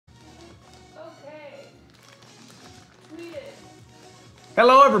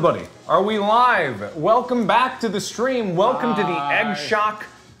Hello, everybody. Are we live? Welcome back to the stream. Welcome to the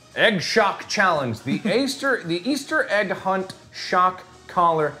Egg Shock Challenge, the Easter egg hunt shock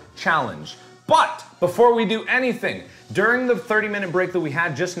collar challenge. But before we do anything, during the 30-minute break that we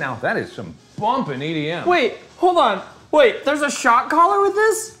had just now, that is some bumpin' EDM. Wait, hold on. Wait, there's a shock collar with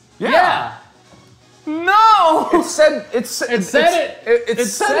this? Yeah. No! It said it.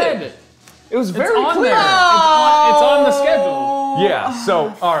 It was very clear. It's on the schedule. Yeah,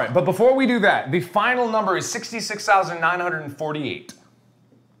 so, all right, but before we do that, the final number is 66,948.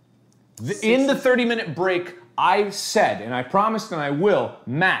 In the 30-minute break, I said, and I promised and I will,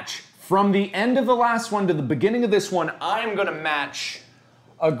 match from the end of the last one to the beginning of this one, I'm gonna match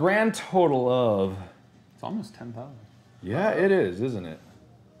a grand total of... It's almost 10,000. Yeah, it is, isn't it?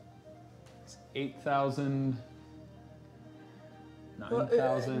 It's 8,000.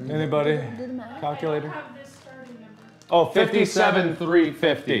 9,000. Anybody? Calculator? I don't have this starting number. Oh,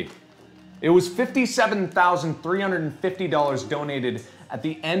 57,350. It was $57,350 donated at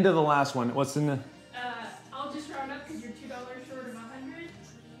the end of the last one. What's in the... I'll just round up because you're $2 short of 100.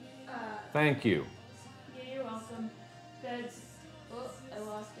 Thank you. Yeah, you're welcome. That's... Oh, I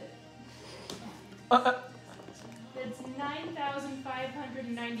lost it. That's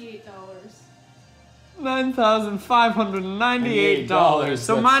 $9,598. $9,598.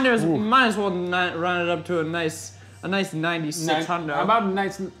 So might as well round it up to a nice 9,600. How about a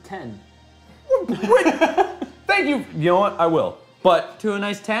nice 10? Thank you. You know what? I will. But to a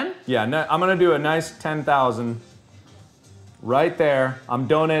nice 10? yeah, no, I'm gonna do a nice 10,000 right there. I'm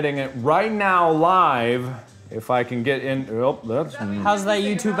donating it right now live. If I can get in. Oh, that's. How's that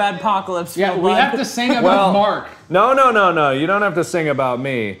YouTube adpocalypse? Yeah, we have to sing about Well, Mark. No. You don't have to sing about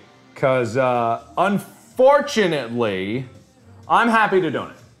me, because unfortunately, I'm happy to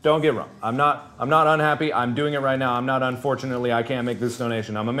donate. Don't get wrong. I'm not unhappy. I'm doing it right now. I'm not unfortunately. I can't make this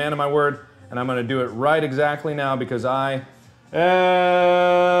donation. I'm a man of my word, and I'm gonna do it right exactly now because I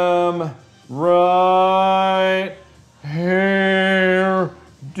am right here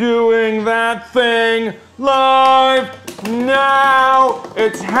doing that thing live now.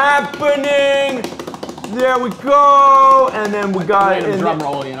 It's happening. There we go. And then we got it. Drum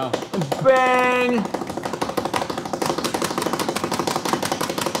roll, you know. Bang.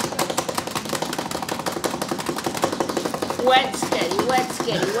 Wet skitty, wet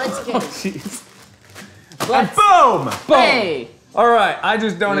skitty, wet skitty. And boom! Hey! All right, I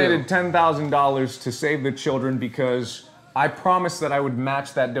just donated $10,000 to Save the Children because I promised that I would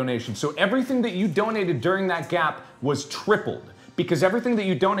match that donation. So everything that you donated during that gap was tripled because everything that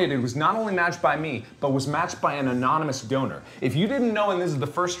you donated was not only matched by me, but was matched by an anonymous donor. If you didn't know and this is the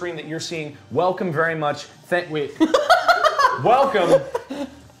first stream that you're seeing, welcome very much. Welcome.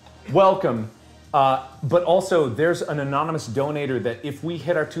 But also, there's an anonymous donator that if we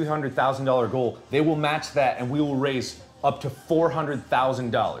hit our $200,000 goal, they will match that and we will raise up to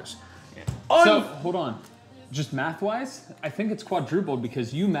 $400,000. So, hold on. Just math-wise, I think it's quadrupled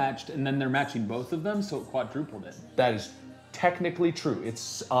because you matched and then they're matching both of them, so it quadrupled it. That is technically true.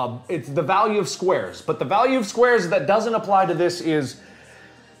 It's the value of squares, but the value of squares that doesn't apply to this is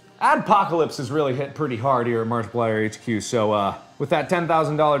Adpocalypse has really hit pretty hard here at Markiplier HQ. So with that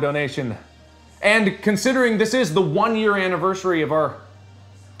 $10,000 donation, and considering this is the 1-year anniversary of our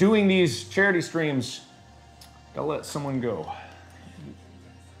doing these charity streams, gotta let someone go.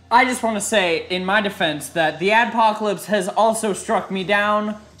 I just want to say, in my defense, that the adpocalypse has also struck me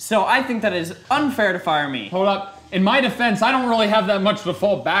down, so I think that is unfair to fire me. Hold up. In my defense, I don't really have that much to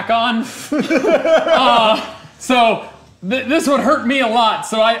fall back on. So this would hurt me a lot.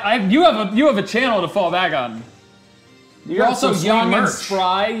 So you have a channel to fall back on. You're also young and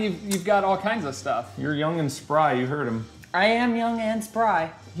spry. You've got all kinds of stuff. You're young and spry. You heard him. I am young and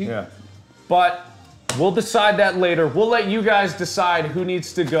spry. Yeah, but we'll decide that later. We'll let you guys decide who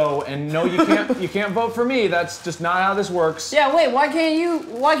needs to go. And no, you can't. You can't vote for me. That's just not how this works. Yeah, wait. Why can't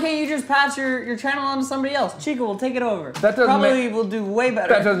you just pass your channel on to somebody else? Chica will take it over. That doesn't probably will do way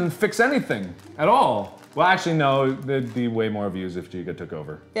better. That doesn't fix anything at all. Well, actually, no. There'd be way more views if Chica took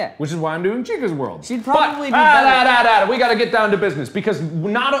over. Yeah. Which is why I'm doing Chica's World. She'd probably be better. We got to get down to business because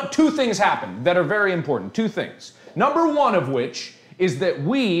two things happen that are very important. Two things. Number one of which is that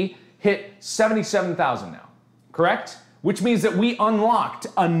we hit 77,000 now, correct? Which means that we unlocked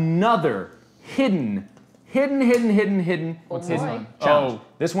another hidden What's this one? challenge. Oh.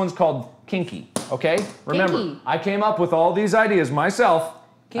 This one's called Kinky, okay? Remember, Kinky. I came up with all these ideas myself.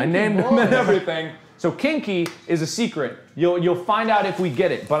 I named them and everything. So Kinky is a secret. You'll find out if we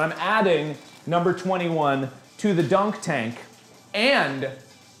get it, but I'm adding number 21 to the dunk tank, and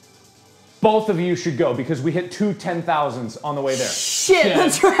both of you should go because we hit 2 10,000s on the way there. Shit,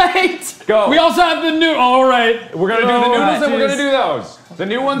 that's right. Go. We also have the new. All right. We're gonna do the noodles right. and we're gonna do those. The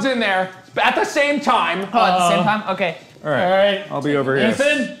new one's in there at the same time. Oh, at the same time? Okay. All right. All right. I'll be over here.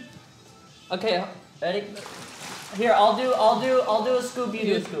 Ethan. Okay, ready? Here, I'll do a scoop, you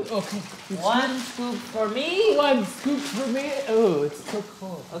do a scoop. Okay. 1 scoop for me. 1 scoop for me. Oh, it's so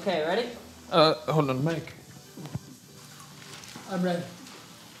cold. Okay, ready? Hold on, Mike. I'm ready.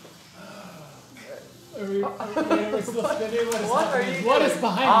 Are we still spinning? What is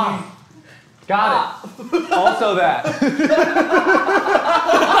behind me? Got it. Also that.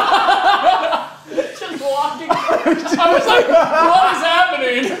 Just walking. I was like, what is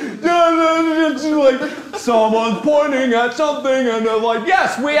happening? It's like someone's pointing at something and they're like,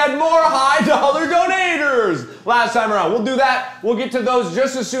 yes, we had more high dollar donators last time around. We'll do that. We'll get to those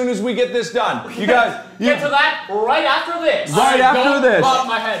just as soon as we get this done. You guys, Get to that right after this. right after this. Bump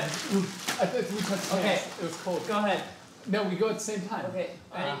my head. I think we touched Okay. hands. It was cold. Go ahead. No, we go at the same time. Okay,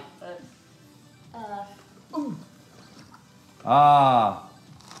 ready? Ah,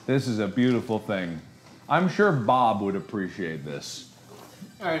 this is a beautiful thing. I'm sure Bob would appreciate this.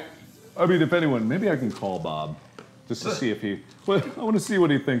 All right. I mean, if anyone, maybe I can call Bob just to see if he. Well, I want to see what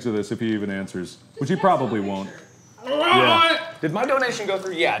he thinks of this if he even answers, which he probably won't. Yeah. Did my donation go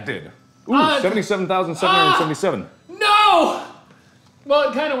through? Yeah, it did. Ooh, 77,777. No!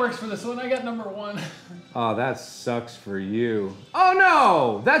 Well, it kind of works for this one. I got number 1. Oh, that sucks for you. Oh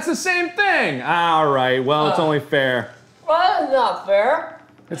no, that's the same thing. All right, well, it's only fair. Well, that's not fair.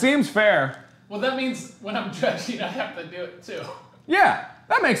 It seems fair. Well, that means when I'm judging, I have to do it too. Yeah,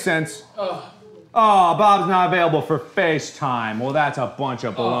 that makes sense. Oh, Oh, Bob's not available for FaceTime. Well, that's a bunch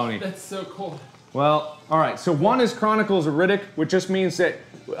of baloney. that's so cool. Well, all right. So one is Chronicles of Riddick, which just means that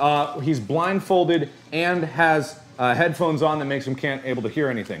he's blindfolded and has headphones on that makes him can't able to hear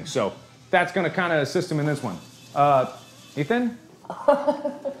anything. So that's going to kind of assist him in this one. Ethan?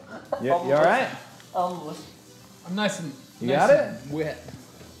 You all right? Almost. I'm nice and You got it? wet.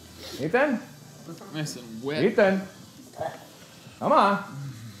 Ethan? Nice and wet. Ethan? Come on.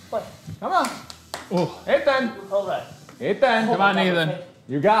 What? Come on. Oh. Ethan? Hold on. Ethan? Come on, Ethan.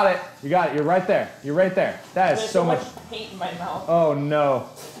 You got it. You got it. You're right there. You're right there. That is There's so much. paint in my mouth. Oh no.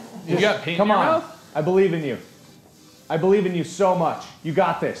 You got paint Come in your on. mouth? I believe in you. I believe in you so much. You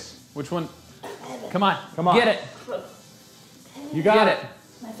got this. Which one? Come on. Come on. Get it. You got it.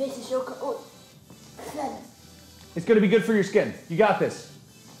 My face is so cold. It's gonna be good for your skin. You got this.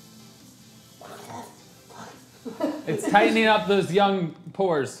 It's tightening up those young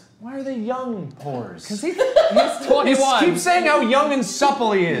pores. Why are they young pores? He's 21. Keep saying how young and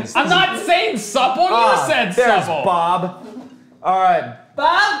supple he is. I'm not saying supple. You said There's supple. Bob. All right.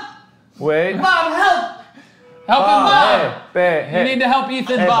 Bob! Wait. Bob, help! Help him, Bob. Hey, You need to help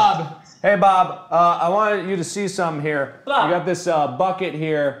Ethan, Hey, Bob. Hey, Bob. I wanted you to see some here. Bob. We got this bucket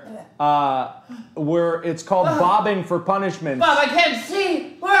here. Where it's called bobbing for punishment. Bob, I can't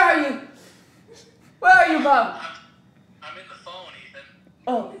see! Where are you? Where are you, Bob? I'm in the phone, Ethan.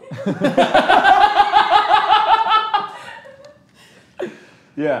 Oh.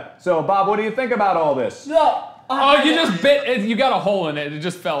 Yeah. So, Bob, what do you think about all this? No. Oh, you just bit it. You got a hole in it. It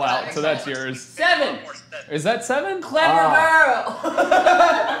just fell out, so that's yours. 7. Is that 7? Clever girl.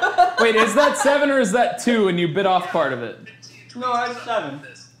 Wait, is that 7 or is that 2 and you bit off part of it? No, that's 7.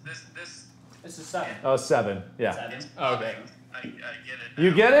 This. This is 7. Oh, 7. Yeah. 7. Okay. I get it.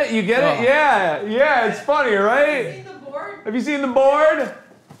 You get it? You get it? Oh. Yeah. Yeah, it's funny, right? See the board? Have you seen the board?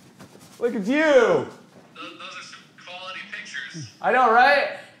 Look at you. Those are some quality pictures. I know,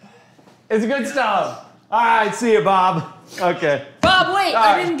 right? It's good stuff. All right, see you, Bob. Okay. Bob, wait! All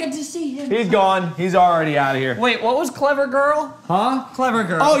I right. didn't get to see him. He's gone. He's already out of here. Wait, what was Clever Girl? Huh? Clever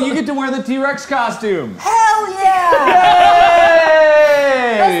Girl. Oh, you get to wear the T-Rex costume. Hell yeah!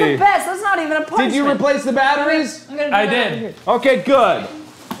 That's Yay! the best. That's not even a punishment. Did you replace the batteries? I'm gonna do I that did. over here. Okay, good.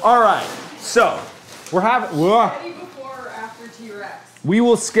 All right. So, we're having. Ready before or after T-Rex? We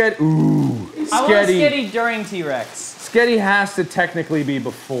will sked. Ooh. I want Sketty. Skitty during T-Rex. Sketty has to technically be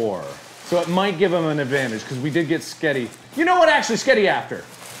before. So it might give him an advantage because we did get Sketty. You know what? Actually, Sketty after.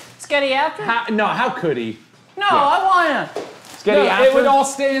 Skitty after? No, how could he? No, I wanna. Sketty No, after. it would all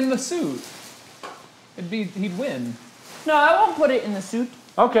stay in the suit. He'd win. No, I won't put it in the suit.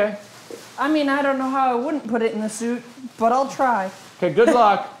 Okay. I mean, I don't know how I wouldn't put it in the suit, but I'll try. Okay, good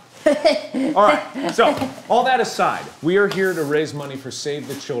luck. All right, so all that aside, we are here to raise money for Save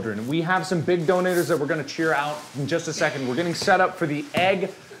the Children. We have some big donators that we're going to cheer out in just a second. We're getting set up for the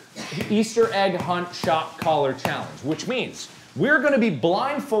Easter egg hunt shock collar challenge, which means we're going to be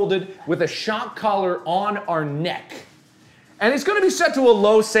blindfolded with a shock collar on our neck. And it's gonna be set to a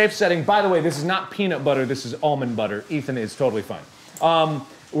low safe setting. By the way, this is not peanut butter, this is almond butter. Ethan is totally fine.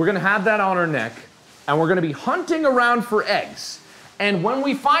 We're gonna have that on our neck, and we're gonna be hunting around for eggs. And when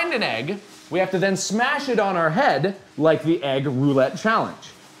we find an egg, we have to then smash it on our head like the egg roulette challenge.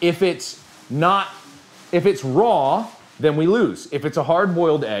 If it's raw, then we lose. If it's a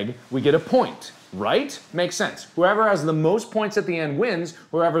hard-boiled egg, we get a point, right? Makes sense. Whoever has the most points at the end wins.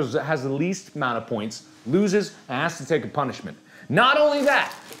 Whoever has the least amount of points loses and has to take a punishment. Not only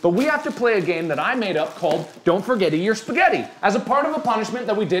that, but we have to play a game that I made up called Don't Forget Your Spaghetti as a part of a punishment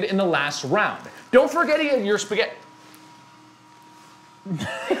that we did in the last round. Don't forget your spaghetti.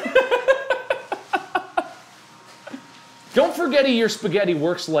 Don't forget your spaghetti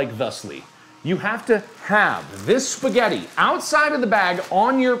works like thusly. You have to have this spaghetti outside of the bag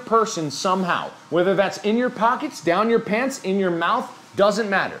on your person somehow. Whether that's in your pockets, down your pants, in your mouth, doesn't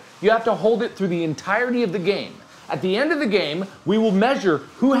matter. You have to hold it through the entirety of the game. At the end of the game, we will measure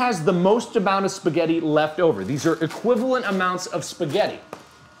who has the most amount of spaghetti left over. These are equivalent amounts of spaghetti.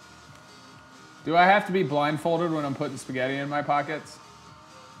 Do I have to be blindfolded when I'm putting spaghetti in my pockets?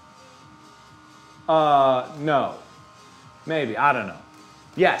 No. Maybe, I don't know.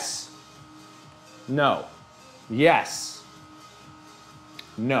 Yes. No. Yes.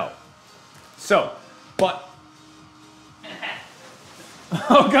 No. So, but.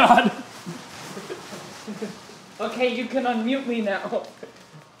 Oh God. Okay, you can unmute me now.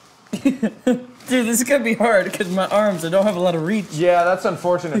 Dude, this is gonna be hard because my arms, I don't have a lot of reach. Yeah, that's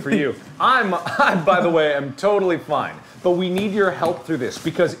unfortunate for you. I, by the way, am totally fine. But we need your help through this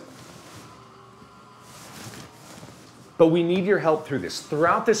because. But we need your help through this.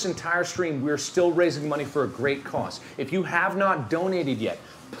 Throughout this entire stream, we're still raising money for a great cause. If you have not donated yet,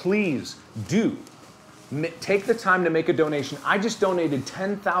 please do. Take the time to make a donation. I just donated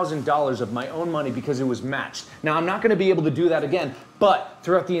 $10,000 of my own money because it was matched. Now, I'm not going to be able to do that again, but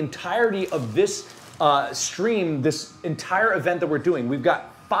throughout the entirety of this stream, this entire event that we're doing, we've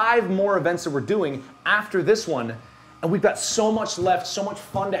got 5 more events that we're doing after this one, and we've got so much left, so much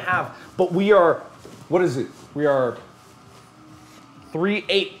fun to have, but we are, what is it? We are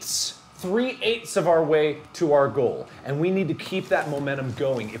 3/8 of our way to our goal. And we need to keep that momentum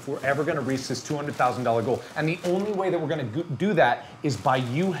going if we're ever gonna reach this $200,000 goal. And the only way that we're gonna do that is by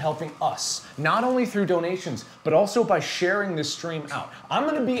you helping us. Not only through donations, but also by sharing this stream out. I'm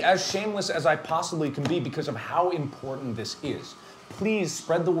gonna be as shameless as I possibly can be because of how important this is. Please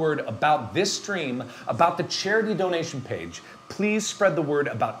spread the word about this stream, about the charity donation page. Please spread the word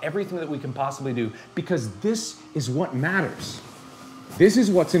about everything that we can possibly do because this is what matters. This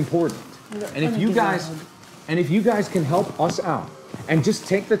is what's important. And if you guys can help us out and just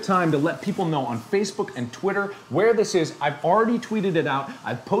take the time to let people know on Facebook and Twitter where this is. I've already tweeted it out.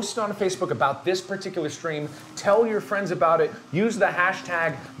 I've posted on Facebook about this particular stream. Tell your friends about it. Use the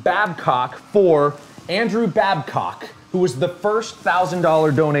hashtag Babcock for Andrew Babcock, who was the first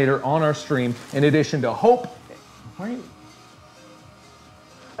 $1,000 donator on our stream, in addition to Hope. Where are you?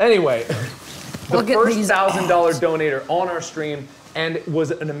 Anyway, the first $1,000 donator on our stream, and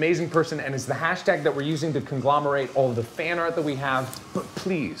was an amazing person, and is the hashtag that we're using to conglomerate all of the fan art that we have. But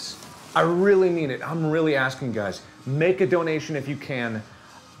please, I really mean it. I'm really asking you guys, make a donation if you can.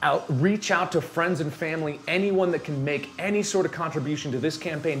 Reach out to friends and family, anyone that can make any sort of contribution to this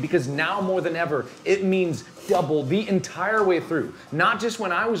campaign, because now more than ever, it means double the entire way through. Not just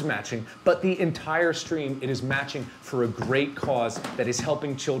when I was matching, but the entire stream, it is matching for a great cause that is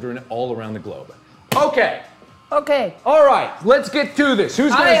helping children all around the globe. Okay. Okay. All right, let's get to this.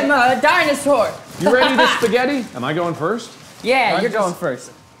 Who's gonna? I am a dinosaur. You ready to spaghetti? Am I going first? Yeah, you're going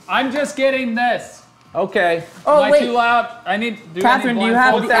first. I'm just getting this. Okay. Oh, Am wait. I too loud? I need. Catherine, do you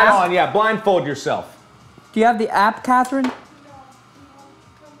have Put that on. Yeah, blindfold yourself. Do you have the app, Catherine?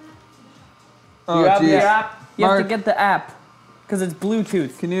 You have the app? You have to get the app, because it's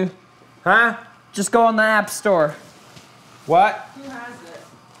Bluetooth. Can you? Huh? Just go on the App Store. What? Who has it?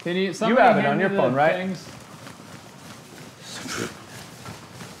 Can you? You have it on your phone, right? Things?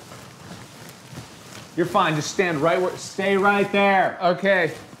 You're fine. Just stand right where. Stay right there.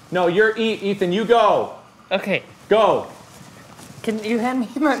 Okay. No, you're Ethan. You go. Okay. Go. Can you hand me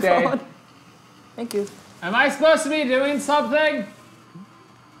my Stay. phone? Thank you. Am I supposed to be doing something?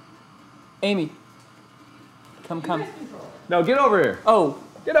 Amy. Come. No, get over here. Oh.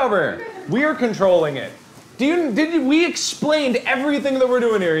 Get over here. We're controlling it. We explained everything that we're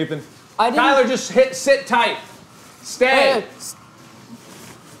doing here, Ethan. I didn't. Tyler, just sit tight. Stay.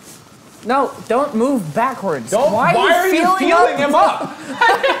 No, don't move backwards. Why are you feeling him up?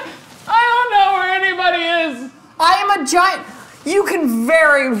 I don't know where anybody is. I am a giant. You can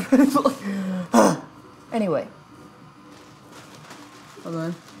very. Anyway. Hold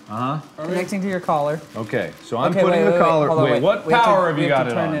on. Uh-huh. Connecting to your collar. Okay, so I'm Okay, putting wait, the collar. hold on, Wait, what We power have you got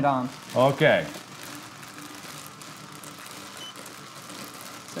to it turn on? it on. Okay.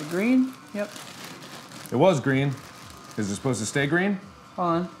 Is that green? Yep. It was green. Is it supposed to stay green?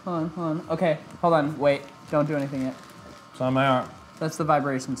 Hold on. Okay, hold on. Wait, don't do anything yet. It's on my arm. That's the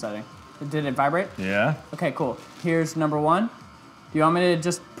vibration setting. Did it vibrate? Yeah. Okay, cool. Here's number 1. Do you want me to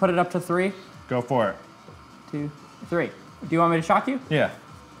just put it up to 3? Go for it. 2, 3. Do you want me to shock you? Yeah.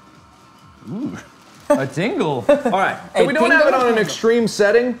 Ooh. A tingle. All right. So A we don't have it tingle? on an extreme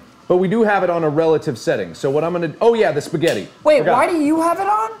setting, but we do have it on a relative setting. So what I'm gonna. Oh yeah, the spaghetti. Wait, Forgot. why do you have it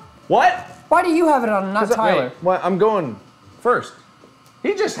on? What? Why do you have it on, not Tyler? Wait, what? I'm going first.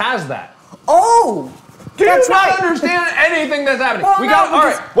 He just has that. Oh! Do That's you not right. understand anything that's happening? Well, we no, got all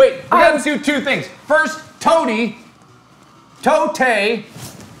because right. Wait, we I got was- to do 2 things. First, Tote.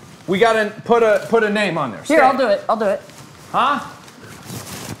 We gotta put a name on there. Here, Stay. I'll do it. I'll do it. Huh?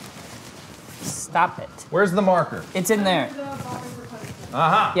 Stop it. Where's the marker? It's in there.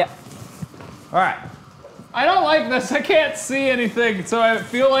 Uh-huh. Yep. All right. I don't like this. I can't see anything, so I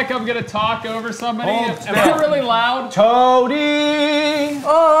feel like I'm gonna talk over somebody. Hold Am I still. really loud? Toady.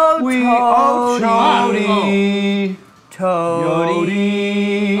 Oh, Toady.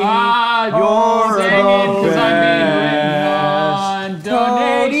 Toady. Ah, You're dang it, the 'cause I'm being written on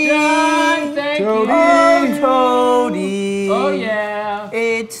donation. Thank you. Toady. Oh yeah.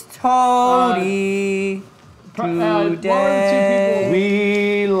 It's Toady. One or two people.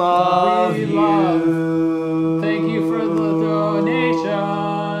 We love We you. love- Thank you for the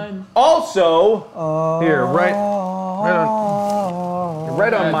donation. Also, here, right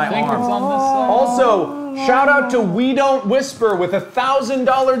on my I think arm. it's on this side. Also, shout out to We Don't Whisper with a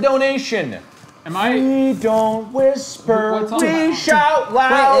 $1,000 donation. Am I? We don't whisper, What's on we that? shout Wait,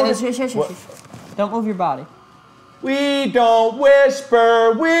 loud. shush. Don't move your body. We don't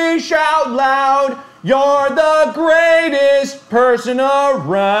whisper, we shout loud. You're the greatest person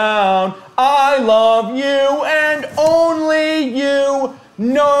around. I love you and only you.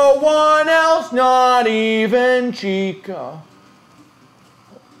 No one else, not even Chica.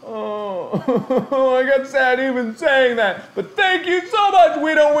 Oh, I got sad even saying that. But thank you so much,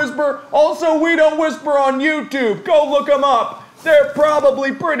 We Don't Whisper. Also, We Don't Whisper on YouTube. Go look them up. They're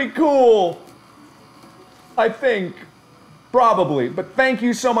probably pretty cool. I think. Probably. But thank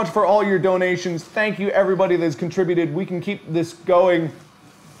you so much for all your donations. Thank you, everybody that's contributed. We can keep this going.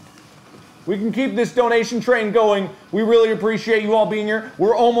 We can keep this donation train going. We really appreciate you all being here.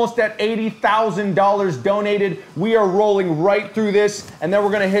 We're almost at $80,000 donated. We are rolling right through this, and then we're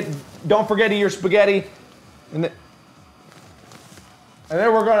gonna hit. Don't forget your spaghetti, and then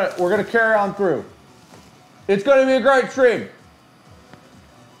we're gonna carry on through. It's gonna be a great stream.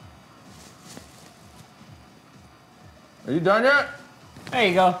 Are you done yet? There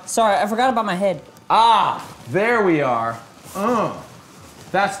you go. Sorry, I forgot about my head. Ah, there we are.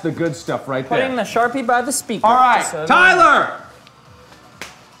 That's the good stuff right there. Putting the Sharpie by the speaker. All right, So- Tyler!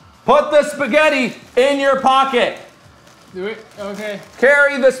 Put the spaghetti in your pocket. Do it. Okay.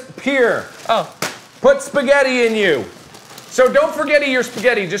 Carry this here. Oh. Put spaghetti in you. So don't forget your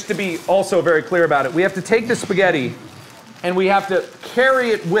spaghetti, just to be also very clear about it. We have to take the spaghetti and we have to carry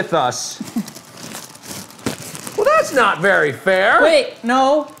it with us. Well, that's not very fair. Wait,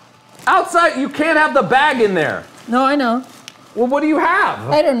 no. Outside, you can't have the bag in there. No, I know. Well, what do you have?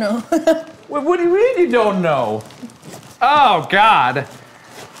 I don't know. What do you mean you don't know? Oh, God.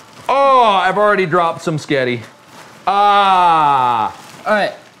 Oh, I've already dropped some sketty. Ah. All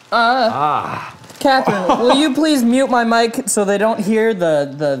right. Catherine, will you please mute my mic so they don't hear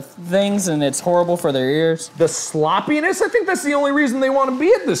the things and it's horrible for their ears? The sloppiness? I think that's the only reason they want to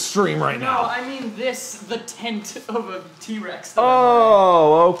be at this stream right No, now. I mean the tent of a T-Rex.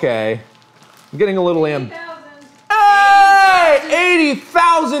 Oh, okay. I'm getting a little am. 8,000. Hey!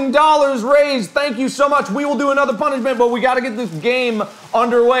 $80,000 raised. Thank you so much. We will do another punishment, but we got to get this game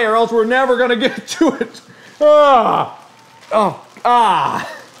underway or else we're never going to get to it.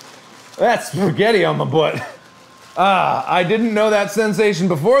 That's spaghetti on my butt. I didn't know that sensation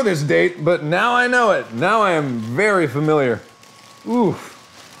before this date, but now I know it. Now I am very familiar. Oof.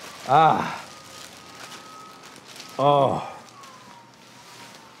 Oh.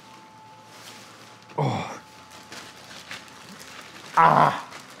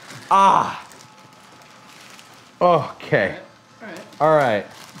 Okay. All right.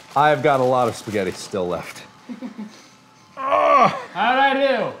 I've got a lot of spaghetti still left. How'd I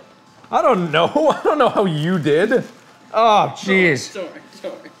do? I don't know. I don't know how you did. Oh, jeez. Sorry.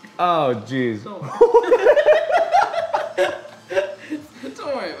 Oh, jeez.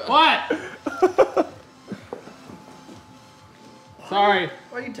 Don't worry about What? Sorry,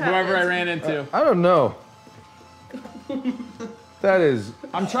 Why are you whoever I ran into. I don't know. That is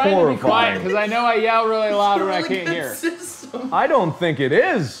I'm trying to be quiet because I know I yell really loud or I can't hear. System. I don't think it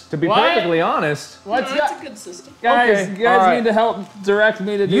is, to be What? perfectly honest. What's No, that's a good system. Guys, Okay, you guys all right. need to help direct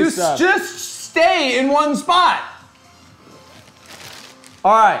me to do You stuff. just stay in one spot.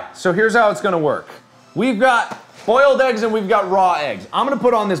 All right, so here's how it's gonna work. We've got boiled eggs and we've got raw eggs. I'm gonna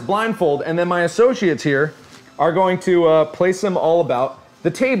put on this blindfold and then my associates here are going to place them all about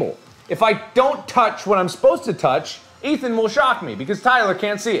the table. If I don't touch what I'm supposed to touch, Ethan will shock me because Tyler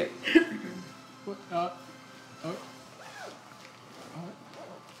can't see it.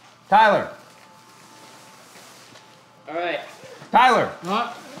 Tyler. All right. Tyler.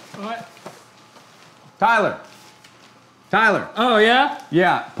 What? Tyler. Tyler. Oh, yeah?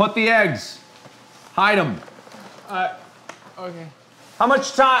 Yeah, put the eggs. Hide them. Okay. How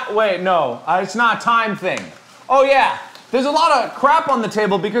much time? Wait, no, it's not a time thing. Oh yeah, there's a lot of crap on the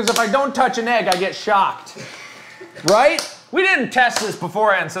table because if I don't touch an egg, I get shocked. Right? We didn't test this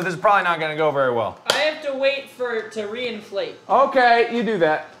beforehand, so this is probably not gonna go very well. I have to wait for it to reinflate. Okay, you do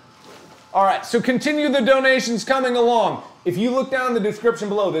that. All right, so continue the donations coming along. If you look down in the description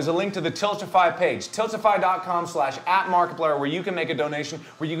below, there's a link to the Tiltify page, tiltify.com/@Markiplier, where you can make a donation,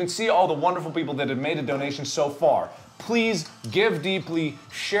 where you can see all the wonderful people that have made a donation so far. Please give deeply,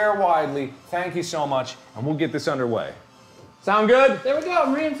 share widely. Thank you so much, and we'll get this underway. Sound good? There we go.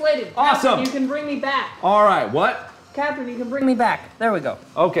 I'm reinflated. Awesome. Captain, you can bring me back. All right, what? Captain, you can bring me back. There we go.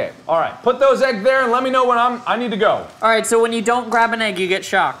 Okay, all right. Put those eggs there and let me know when I need to go. All right. So when you don't grab an egg, you get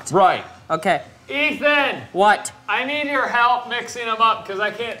shocked. Right. Okay. Ethan, What? I need your help mixing them up because I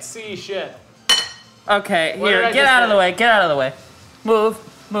can't see shit. Okay. What did Here, I get just out of do? the way. Get out of the way. Move.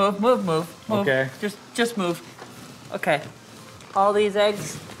 Move. Okay. Just move. Okay. All these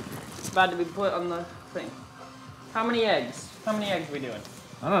eggs about to be put on the thing. How many eggs? How many eggs are we doing?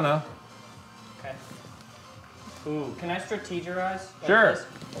 I don't know. Okay. Ooh, can I strategize? Like Sure. this?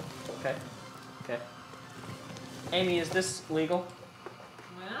 Okay. Amy, is this legal?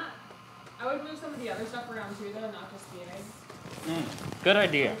 Why not? I would move some of the other stuff around too, though, not just the eggs. Good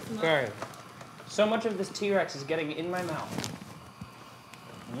idea. Very. So much of this T-Rex is getting in my mouth.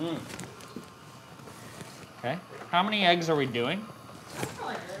 Okay. How many eggs are we doing? That's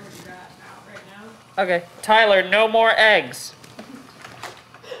probably better what you got out right now. Okay. Tyler, no more eggs.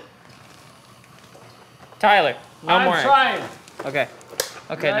 Tyler, no more I'm trying. eggs. Okay.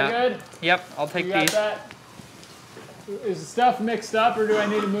 Okay, Is that now. good? Yep, I'll take You got these. that? Is the stuff mixed up or do I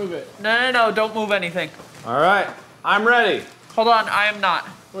need to move it? No, don't move anything. All right, I'm ready. Hold on, I am not.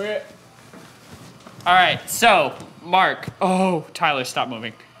 Wait. All right, so, Mark. Oh, Tyler, stop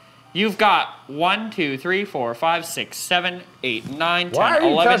moving. You've got 1, 2, 3, 4, 5, 6, 7, 8, 9, 10, Why are you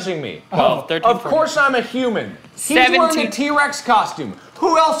 11, touching me? 12, 13, Of 14. course I'm a human. He's 17. wearing a T-Rex costume.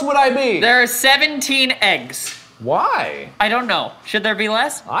 Who else would I be? There are 17 eggs. Why? I don't know. Should there be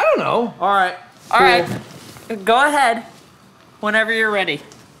less? I don't know. All right. All right, go ahead whenever you're ready.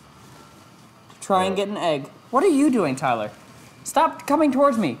 Try and get an egg. What are you doing, Tyler? Stop coming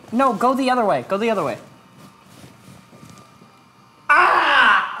towards me. No, go the other way. Go the other way.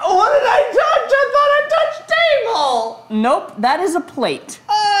 Ah! What did I touch? I thought I touched table. Nope, that is a plate.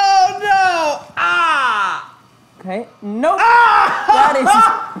 Oh no! Ah! Okay, nope. Ah! That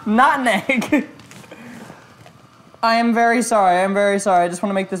is not an egg. I am very sorry. I just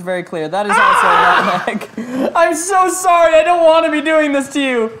want to make this very clear. That is also not an egg. I'm so sorry. I don't want to be doing this to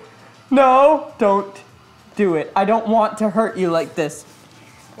you. No, don't do it. I don't want to hurt you like this.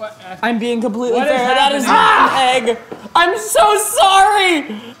 What? I'm being completely What is fair. That is happening? not an egg. I'm so sorry.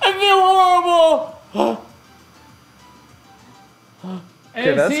 I feel horrible.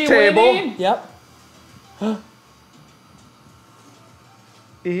 Is that's he table. winning? Yep.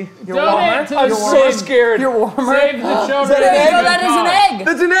 You're Donate to I'm the so children. scared. You're warmer. Save the children. There you Good go. That is cause. an egg.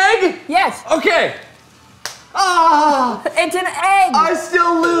 That's an egg? Yes, Okay. Ah! it's an egg. I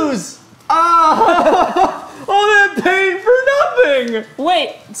still lose. Ah! All that pain for nothing.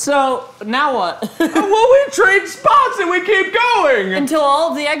 Wait, so now what? Well, we trade spots and we keep going. Until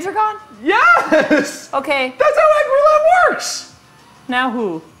all of the eggs are gone? Yes. Okay, That's how egg roulette works. now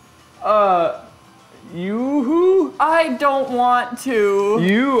who? You who? I don't want to.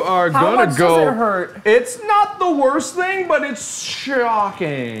 You are How gonna much go. does it hurt? It's not the worst thing, but it's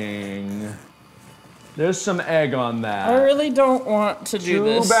shocking. There's some egg on that. I really don't want to do Too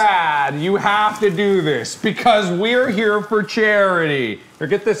this. bad. You have to do this because we're here for charity. Here,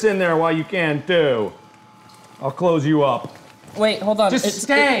 get this in there while you can too. I'll close you up. Wait, hold on. Just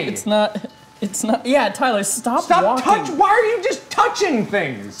stay. It's not. Yeah, Tyler, stop walking. Why are you just touching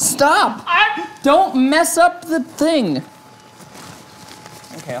things? Stop! Don't mess up the thing.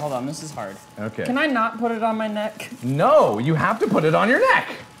 Okay, hold on. This is hard. Okay. Can I not put it on my neck? No, you have to put it on your neck.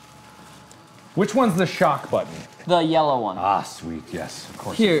 Which one's the shock button? The yellow one. Ah, sweet. Yes, of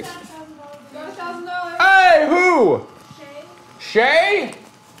course. Here. Got $1,000. Hey, who? Shay. Shay?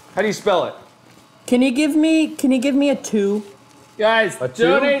 How do you spell it? Can you give me a 2? Guys, A 2?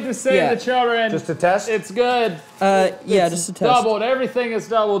 donate to Save Yeah. the Children. Just a test? It's good. Yeah, It's just a test. doubled. Everything is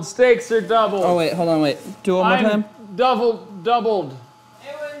doubled. Stakes are doubled. Oh wait, hold on, wait. Do it one more I'm time. doubled.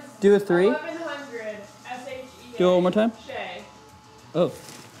 It was Do a 3. 1100 SHEA. Do it one more time. Shay. Oh.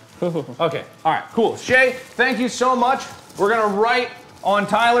 Okay, all right, cool. Shay, thank you so much. We're gonna write on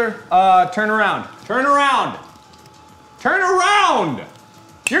Tyler. Turn around. Turn around. Turn around.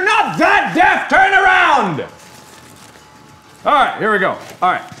 You're not that deaf. Turn around. All right, here we go.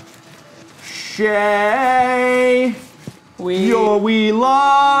 All right. Shay, we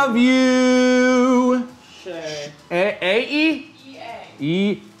love you. Shay. A-E?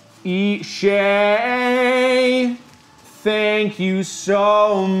 EA. E Shay, thank you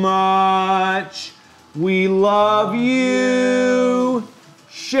so much. We love you,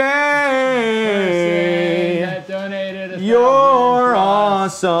 Shay. That donated You're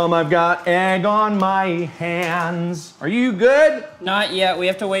awesome. I've got egg on my hands. Are you good? Not yet. We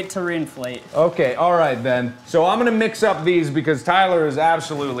have to wait to reinflate. Okay, all right then. So I'm gonna mix up these because Tyler is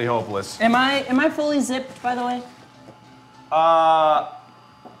absolutely hopeless. Am I fully zipped, by the way?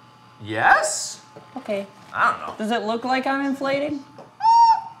 Yes? Okay. I don't know. Does it look like I'm inflating?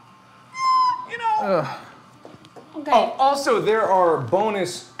 You know. Okay. Oh, also there are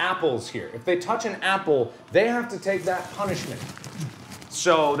bonus apples here. If they touch an apple, they have to take that punishment.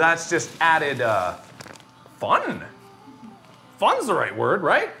 So that's just added fun. Fun's the right word,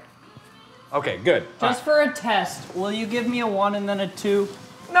 right? Okay, good. Just for a test, will you give me a 1 and then a 2?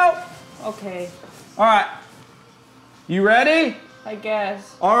 No. Okay. All right. You ready? I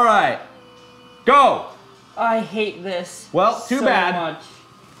guess. All right. Go. I hate this. Well, too so bad. much.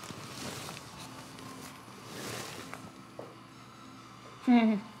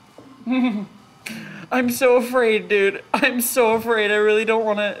 I'm so afraid, dude. I'm so afraid. I really don't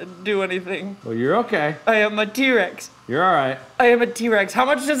want to do anything. Well, you're okay. I am a T-Rex. You're all right. I am a T-Rex. How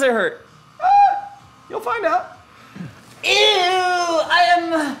much does it hurt? You'll find out. Ew! I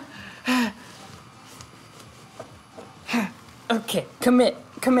am. Okay, commit,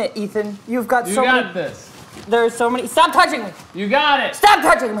 Ethan. You've got You so got many. this. There are so many. Stop touching me! You got it. Stop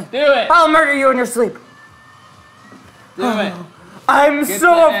touching me! Do it. I'll murder you in your sleep. Do it. I'm Get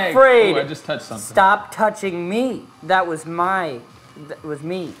so the egg. afraid. Ooh, I just touched something. Stop touching me. That was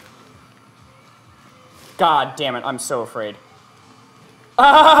me. God damn it! I'm so afraid.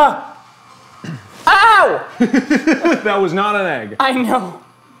 Ah! Ow! That was not an egg. I know.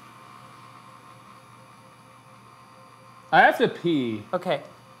 I have to pee. Okay.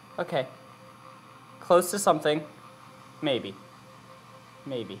 Close to something. Maybe.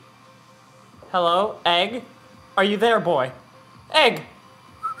 Hello, egg? Are you there, boy? Egg!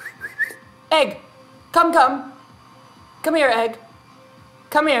 Egg! Come. Come here, egg.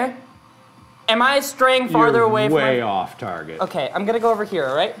 Come here. Am I straying farther You're away from way my... off target. Okay, I'm gonna go over here,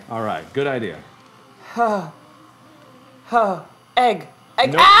 alright? All right, good idea. Egg.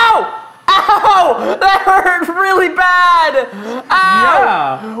 Nope. Ow! Ow! That hurt really bad! Ow!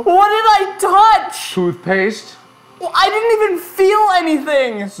 Yeah. What did I touch? Toothpaste. Well, I didn't even feel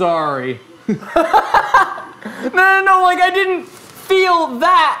anything! Sorry. No, like I didn't feel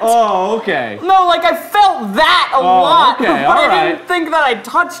that! Oh, okay. No, like I felt that a lot, okay, but I alright. didn't think that I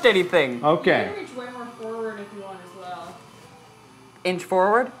touched anything. You Okay. can reach way more forward if you want as well. Inch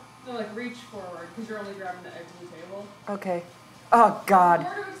forward? No, like reach forward, because you're only grabbing the edge of the table. Okay. Oh, God.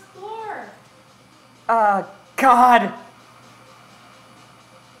 More to explore. God.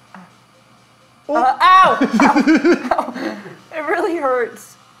 Ow! Ow! It really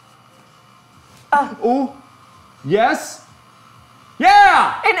hurts. Oh. Yes.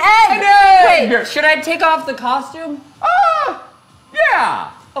 Yeah. An egg! An egg! Wait, should I take off the costume?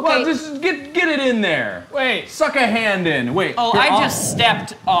 Yeah. Okay. Well, just get it in there. Wait. Suck a hand in. Wait. Oh, here, I I'll- just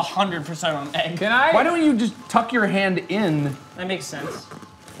stepped 100% on egg. Can I? Why don't you just tuck your hand in That makes sense.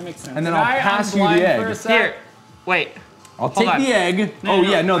 And and then Can I'll I pass you unblind the for a egg. sec? Here. Wait. I'll take on. the egg. No, Oh no,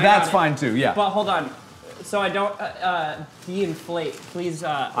 yeah, no, I that's got it. fine too. Yeah. But hold on. So I don't de-inflate. Please.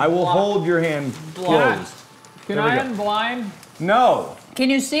 I will block. hold your hand closed. Can There we I go. unblind? No. Can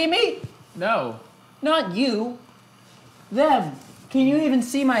you see me? No. Not you. Them. Can you even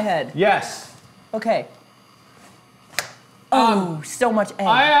see my head? Yes. Okay. Oh, so much egg.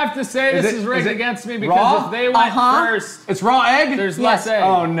 I have to say Is this it- is rigged is it against me because raw? if they went Uh-huh. first, It's raw egg? there's Yes. less egg.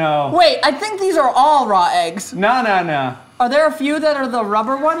 Oh no. Wait, I think these are all raw eggs. No. Are there a few that are the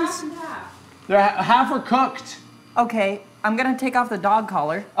rubber ones? They're half are cooked. Okay, I'm gonna take off the dog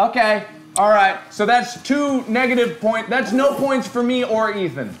collar. Okay. All right. So that's 2 negative points. That's no points for me or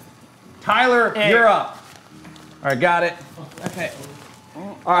Ethan. Tyler, you're up. All right, got it. Okay.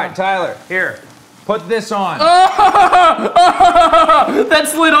 All right, Tyler, here. Put this on. That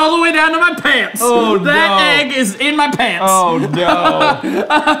slid all the way down to my pants. Oh, that egg is in my pants. Oh no.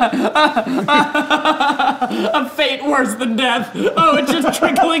 A fate worse than death. Oh, it's just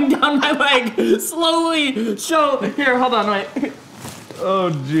trickling down my leg. Slowly. Here, hold on, wait.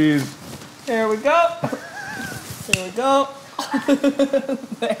 Oh jeez. There we go. There we go.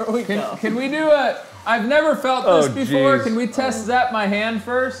 There we go. Can we do a? I've never felt this before. geez. Can we test zap my hand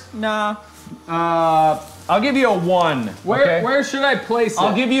first? Nah. I'll give you a 1. Where should I place it?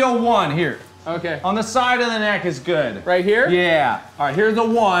 I'll give you a 1 here. Okay. On the side of the neck is good. Right here? Yeah. All right, here's a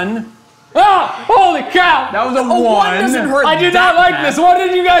 1. Ah! Holy cow! That was a 1. doesn't hurt. I do not like this. What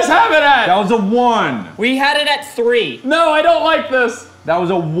did you guys have it at? That was a 1. We had it at 3. No, I don't like this. That was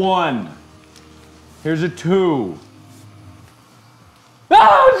a 1. Here's a 2.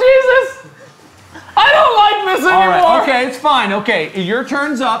 Oh, Jesus! I don't like this All anymore. right, okay, it's fine. Okay, your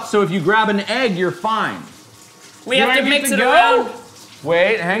turn's up, so if you grab an egg, you're fine. We Do have I to get mix to it go? around.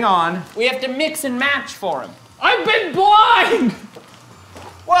 Wait, hang on. We have to mix and match for him. I've been blind.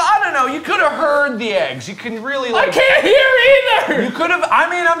 Well, I don't know. You could have heard the eggs. You can really I like. can't hear either. You could have. I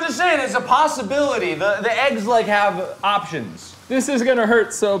mean, I'm just saying, it's a possibility. The eggs like have options. This is gonna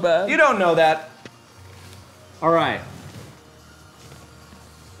hurt so bad. You don't know that. All right.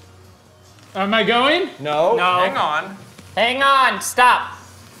 Am I going? No. No. Hang on. Hang on, stop.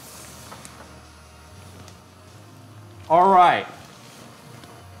 All right.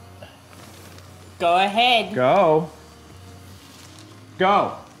 Go ahead. Go.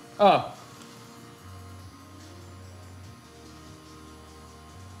 Go. Oh.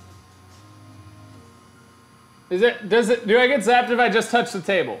 Do I get zapped if I just touch the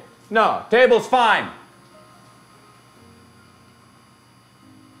table? No, table's fine.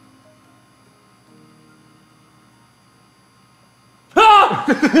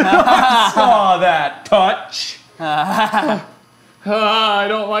 I saw that touch. I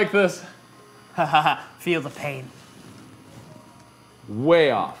don't like this. Feel the pain.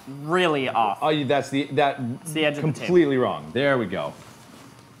 Way off. Really off. Oh, that's the the edge of the table. completely wrong. There we go.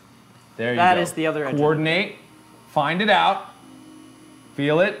 There you go. That is the other edge of the Coordinate. Find it out.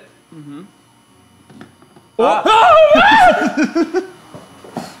 Feel it. Mm-hmm.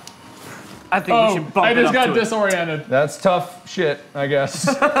 I think we should bump I it just up got to it. disoriented. That's tough shit, I guess.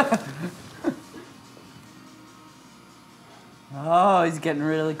 Oh, he's getting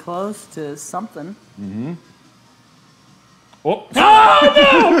really close to something. Oh.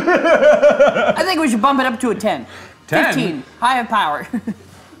 I think we should bump it up to a 10. 10? 15. High power.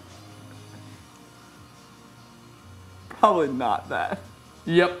 Probably not that.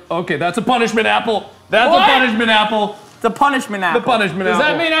 Yep. Okay, that's a punishment apple. That's What? a punishment apple. The punishment apple. The punishment Does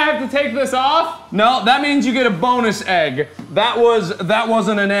apple. that mean I have to take this off? No, that means you get a bonus egg. That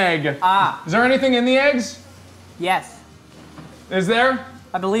wasn't an egg. Ah, Is there anything in the eggs? yes. Is there?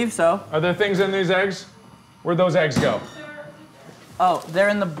 I believe so. Are there things in these eggs? Where'd those eggs go? Oh, they're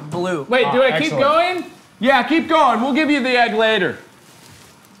in the blue. Wait, do I keep excellent. going? Yeah, keep going. We'll give you the egg later.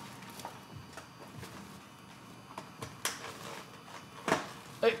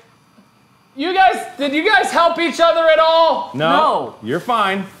 Did you guys help each other at all? No. You're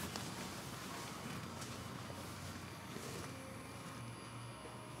fine.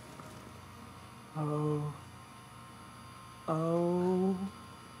 Oh. Oh.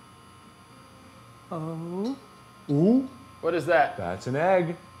 Oh. Ooh, What is that? that's an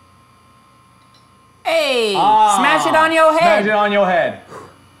egg. Hey! Smash it on your Smash head. it on your head.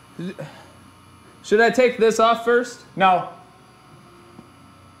 Should I take this off first? No.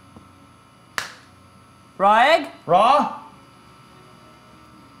 Raw egg? Raw?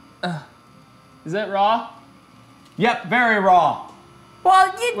 Is that raw? Yep, very raw. Well,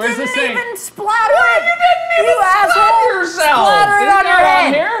 you Where's the didn't sink? even splatter it. You didn't even asshole. splatter yourself. Splatter it Is on it your not head.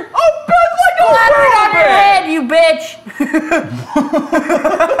 on here? Oh, but like Splatter it on your bit. head, you bitch.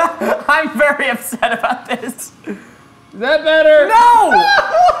 I'm very upset about this. Is that better? No!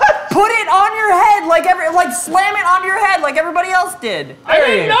 Put it on your head like slam it onto your head like everybody else did. I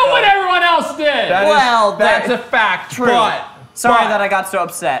didn't know what everyone else did. That is- Well, that's that- a fact. True. But, Sorry but that I got so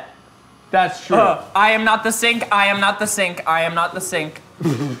upset. that's true. I am not the sink. I am not the sink. I am not the sink.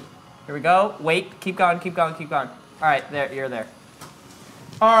 Here we go. Wait. Keep going. Keep going. Keep going. All right. There. You're there.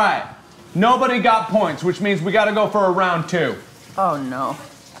 All right. Nobody got points, which means we got to go for a round 2. Oh no.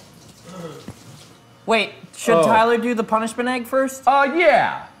 Wait. Should Tyler do the punishment egg first?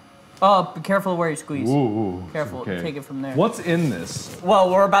 Yeah. Oh, be careful where you squeeze. Ooh. Careful, okay. take it from there. What's in this?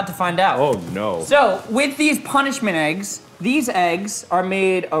 Well, we're about to find out. Oh no. So, with these punishment eggs, these eggs are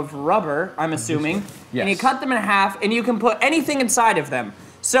made of rubber, I'm assuming. Yes. And you cut them in half, and you can put anything inside of them.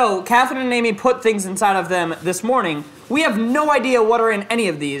 So, Catherine and Amy put things inside of them this morning. We have no idea what are in any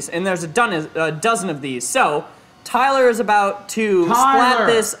of these, and there's a dozen of these. So, Tyler is about to splat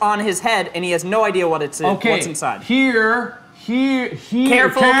this on his head, and he has no idea what's inside. Here.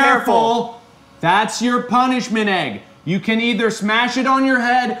 Careful. That's your punishment egg. You can either smash it on your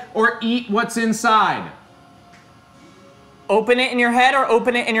head or eat what's inside. Open it in your head or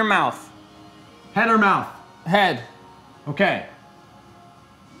open it in your mouth? Head or mouth? Head. Okay.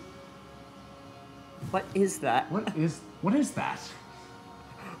 What is that? What is that?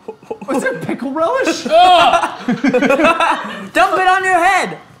 What's that, pickle relish? Dump it on your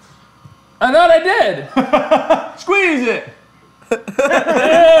head! I thought I did. Squeeze it.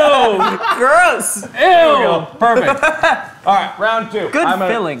 Gross! Ew. Perfect. All right, round 2. Good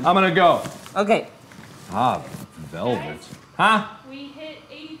filling. I'm gonna go. Okay. Velvet. Huh? We hit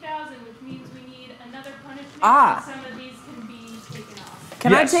 80,000, which means we need another punishment. Ah. Some of these can be taken off.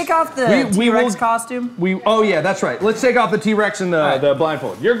 Can Yes. I take off the We T-Rex will- costume? Oh yeah, that's right. Let's take off the T-Rex and the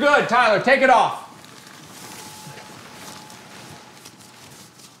blindfold. You're good, Tyler. Take it off.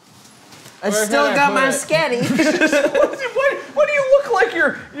 I Where still can I got put my it? sketty. What do you look like?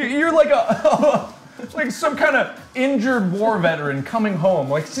 You're like like some kind of injured war veteran coming home.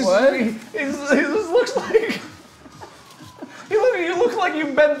 Like What? He looks like you look like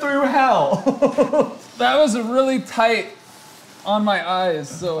you've been through hell. That was really tight on my eyes,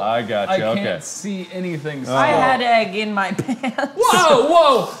 so I got you, I can't okay. see anything. I had egg in my pants.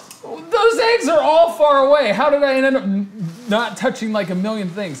 Whoa! Those eggs are all far away. How did I end up not touching like a million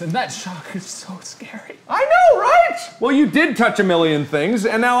things? And that shock is so scary. I know, right? Well, you did touch a million things,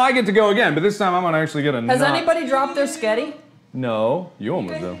 and now I get to go again. But this time I'm gonna actually get a. Has anybody dropped their sketty? No, you You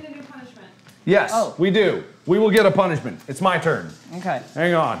almost guys do. need a new punishment. Yes, Oh. we do. We will get a punishment. It's my turn. Okay.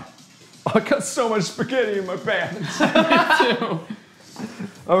 Hang on. I got so much spaghetti in my pants.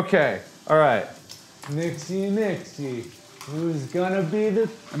 Okay. All right. Nixie. Who's gonna be the?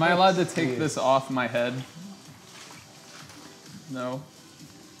 Am I allowed to take this off my head? No.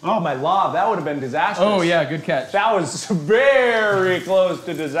 Oh my lob! That would have been disastrous. Oh yeah, good catch. That was very close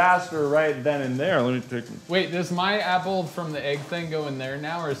to disaster right then and there. Let me take. Wait, does my apple from the egg thing go in there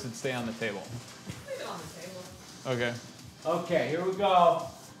now, or does it stay on the table? Leave it on the table. Okay. Okay, here we go.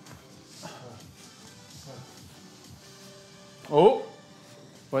 Oh,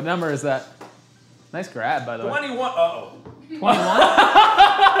 what number is that? Nice grab, by the way. 21. Uh-oh.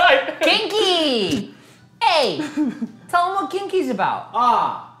 Kinky! Hey! Tell them what Kinky's about.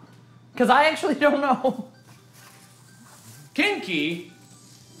 Because I actually don't know. Kinky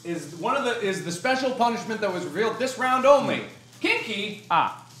is the special punishment that was revealed this round only. Kinky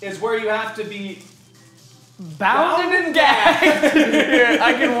is where you have to be Bound and gagged. Here,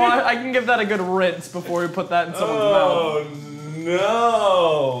 I can give that a good rinse before we put that in someone's mouth.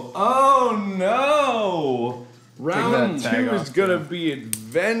 No! Oh no! Round that tag 2 is off, gonna be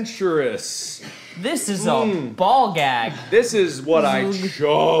adventurous. This is a ball gag. This is what I chose.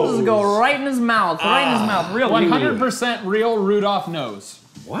 This will go right in his mouth. Right in his mouth. Real 100% real Rudolph nose.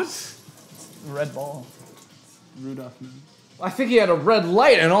 What? Red ball. Rudolph nose. I think he had a red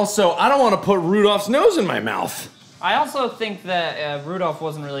light, and also I don't want to put Rudolph's nose in my mouth. I also think that Rudolph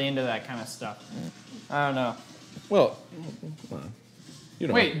wasn't really into that kind of stuff. I don't know. Well, you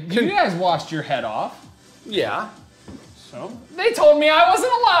know. Wait, you guys washed your head off? Yeah. So? They told me I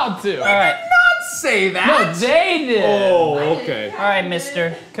wasn't allowed to. All right. Not say that. No, they did. Oh, okay. All right,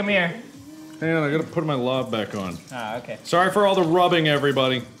 mister. Come here. Hang on, I gotta put my lob back on. Ah, okay. Sorry for all the rubbing,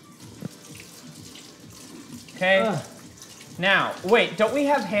 everybody. Okay. Now, wait, don't we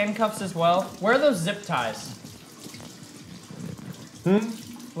have handcuffs as well? Where are those zip ties?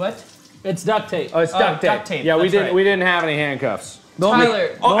 What? It's duct tape. Oh, it's duct tape. duct tape, Yeah, we that's didn't. right. We didn't have any handcuffs.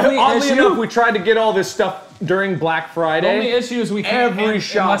 Tyler, Oddly enough, we tried to get all this stuff during Black The Friday. only issue is we can't. Every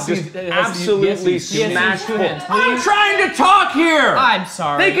shop unless just it has to- absolutely yes, you- smashed two full. hands, I'm please. trying to talk here. I'm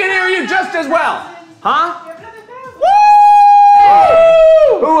sorry. They can hear you just as well, huh? You have another thousand.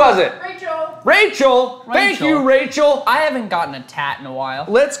 Woo! Who was it? Rachel. Rachel. Thank Rachel. you, Rachel. I haven't gotten a tat in a while.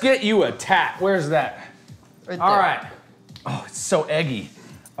 Let's get you a tat. Where's that? Right All there. right. Oh, it's so eggy.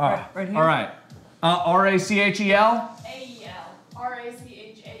 Right here. All right. R-A-C-H-E-L? A-E-L.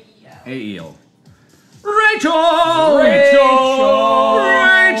 R-A-C-H-A-E-L. A-E-L. Rachel!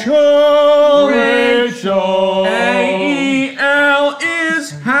 Rachel! A-E-L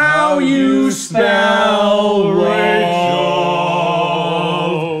is how you spell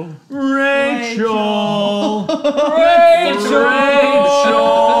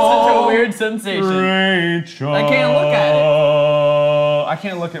sensation. Rachel. I can't look at it. I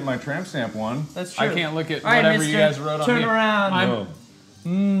can't look at my tramp stamp one. That's true. I can't look at All right, whatever mister, you guys wrote on turn here. around.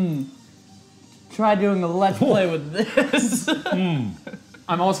 No. Try doing a let's play with this.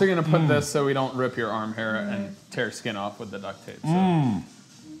 I'm also gonna put this so we don't rip your arm hair and tear skin off with the duct tape. So.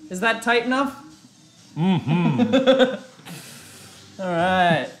 Is that tight enough? Mm-hmm. All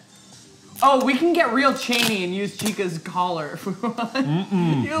right. Oh, we can get real chainy and use Chica's collar if we want.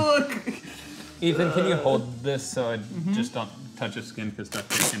 You look. Ethan, can you hold this so I just don't touch his skin because duct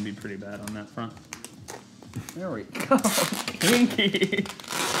tape can be pretty bad on that front. There we go. Kinky.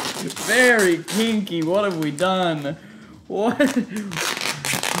 Very kinky. What have we done? What? Ooh,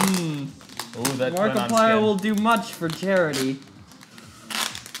 that went on Markiplier skin. will do much for charity.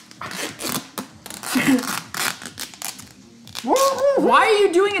 Why are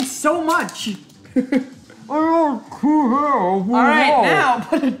you doing it so much? Alright, now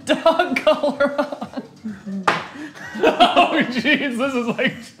put a dog collar on. Oh, jeez, this is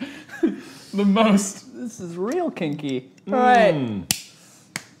like the most. This is real kinky. Alright.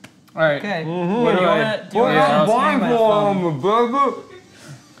 Alright. Okay. What do I? Do you wanna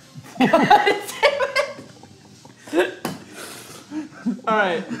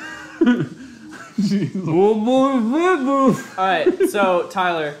Alright. Alright, so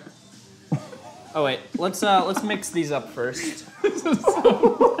Tyler. Oh wait, let's mix these up first.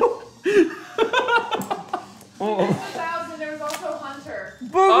 1,000. There was also Hunter.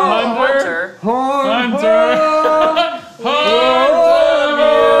 Hunter. Hunter!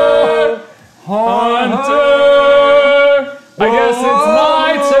 I guess it's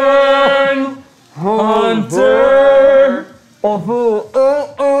my turn! Hunter!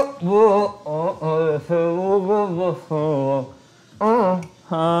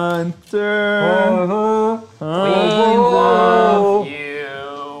 Hunter! We love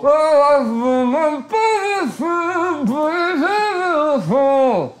you.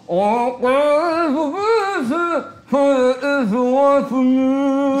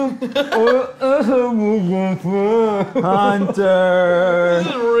 Hunter! This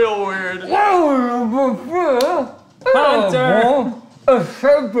is real weird. Hunter!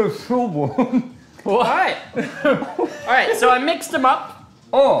 Alright. Alright, so I mixed them up.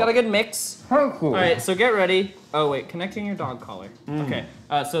 Got a good mix. Alright, so get ready. Oh wait, connecting your dog collar. Okay,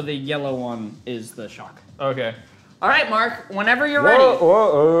 so the yellow one is the shock. Okay. Alright, Mark, whenever you're ready.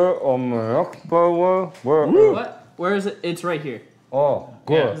 What? Where is it? It's right here. Oh,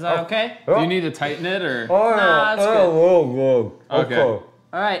 good. Is that okay? Do you need to tighten it or? Nah, that's good. Okay.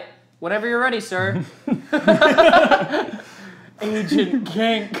 Alright, whenever you're ready, sir. Agent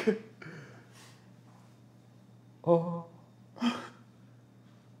Kink.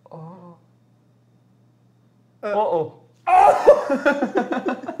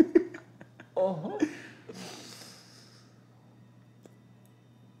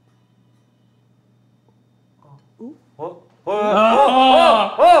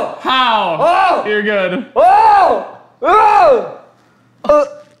 How? You're good. All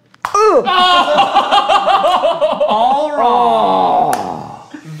raw.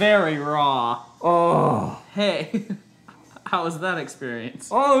 Very raw. Hey, how was that experience?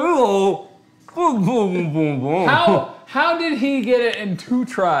 How did he get it in 2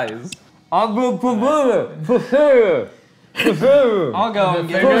 tries? I'll go and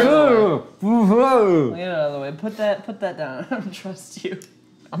get it. Get it out of the way. Put that down. I don't trust you.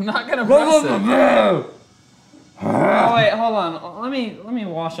 I'm not gonna press it. Oh wait, hold on. Let me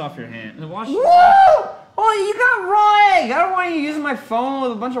wash off your hand. Wash. Oh, you got raw egg. I don't want you using my phone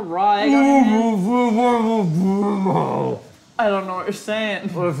with a bunch of raw egg on your hand. I don't know what you're saying.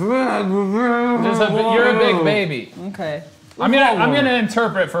 You're a big baby. Okay. I'm gonna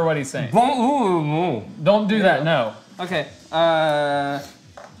interpret for what he's saying. Don't do that. No. Okay. Okay.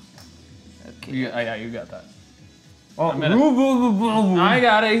 Yeah, you got that. I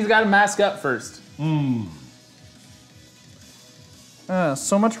got it. He's got to mask up first.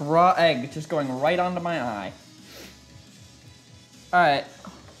 So much raw egg just going right onto my eye. Alright.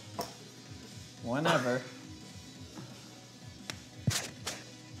 Whenever.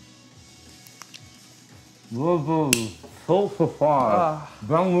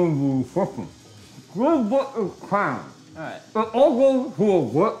 Alright.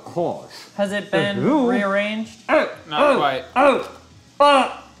 Has it been rearranged? Not quite.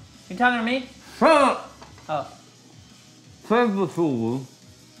 You talking to me? Oh.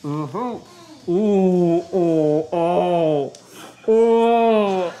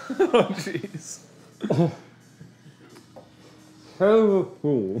 Oh, jeez.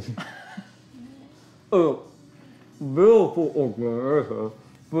 Beautiful organization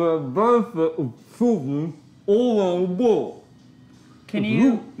for the benefit of children all around the world. Can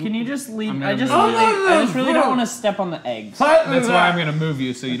you just leave? I'm I gonna just really don't want to step on the eggs. That's why I'm gonna move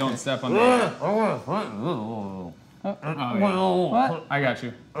you so you don't step on the egg. Oh, Oh, yeah. What? I got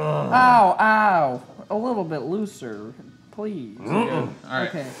you. Ow, ow. A little bit looser, please. Good. All right.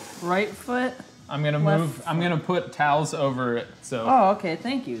 Okay. Right foot. I'm gonna Left move. I'm gonna put towels over it. So. Oh, okay.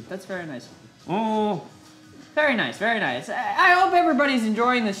 Thank you. That's very nice. oh. Very nice, very nice. I hope everybody's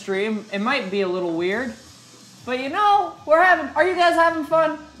enjoying the stream. It might be a little weird, but you know, are you guys having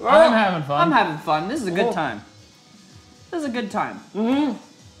fun? I'm having fun. I'm having fun. This is a good time. This is a good time. Mm-hmm.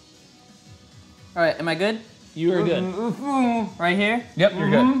 All right, am I good? You are good. Right here? Yep, you're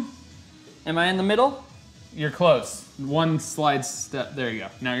good. Am I in the middle? You're close. One slide step. There you go.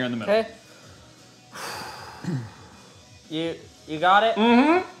 Now you're in the middle. Okay. You got it?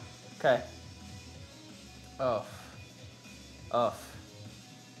 Mm-hmm. Okay. Oh. Oh.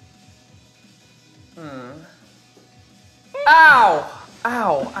 Ow! Ow,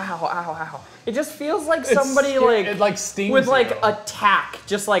 ow, ow, ow. It just feels like somebody It like stings with like you. a tack,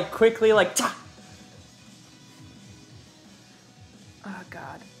 just like quickly like ta. Oh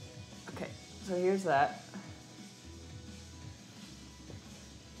god. Okay, so here's that.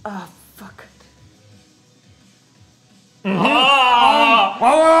 Oh fuck.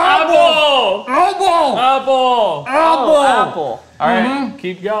 Apple! Elbow! Apple! Oh, apple. All right,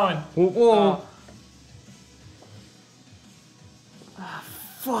 keep going. Oh.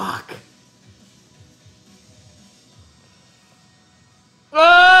 Fuck.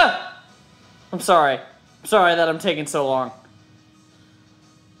 Ah! I'm sorry. I'm sorry that I'm taking so long.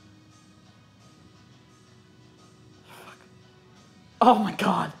 Fuck. Oh my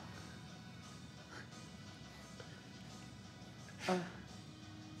god.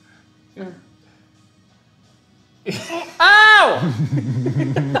 Ow!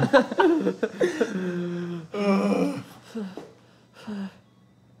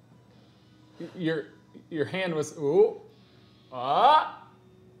 Your hand was ooh. Ah.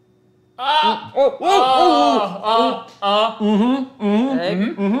 Ah.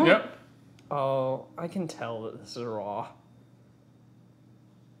 Egg? Yep. Oh, I can tell that this is raw.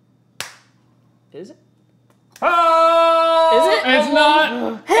 Is it? Oh! Is it? It's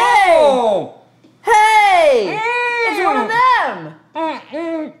not. Hey! Oh. Hey! It's one of them!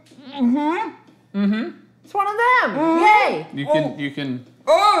 It's one of them! Yay! You can.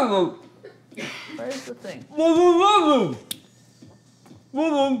 Oh. Where's the thing? Oh.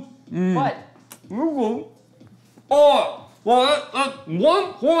 What? Oh. What?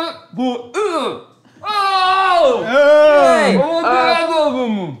 1 point for Oh! Hey.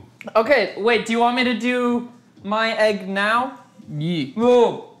 Hey! Okay, wait, do you want me to do my egg now? Yee.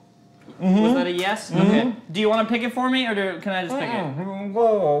 No. Was that a yes? Okay. Do you want to pick it for me, or can I just pick it?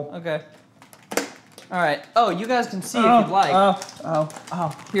 Okay. All right. Oh, you guys can see if you'd like.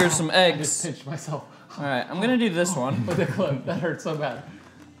 Here's some eggs. Pinch myself All right, I'm gonna do this one. with the clip. That hurts so bad.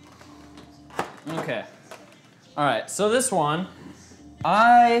 Okay. All right, so this one,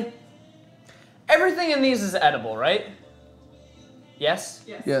 everything in these is edible, right? Yes?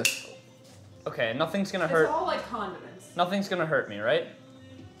 Yes. Yes. Okay, nothing's gonna It's hurt. all like condiments. Nothing's gonna hurt me, right?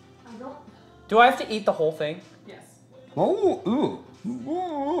 I don't. Do I have to eat the whole thing? Yes.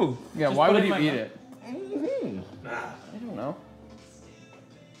 Yeah. Just Why put would it you in my eat mouth. it? I don't know.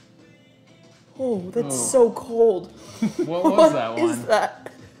 Oh, that's so cold. What was that one? What is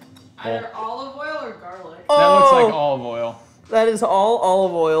that? Either olive oil or garlic. That looks like olive oil. That is all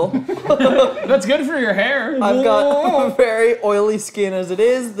olive oil. That's good for your hair. I've got a very oily skin as it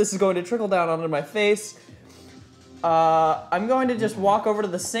is. This is going to trickle down onto my face. I'm going to just walk over to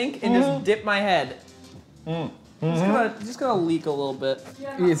the sink and just dip my head. Just gonna leak a little bit.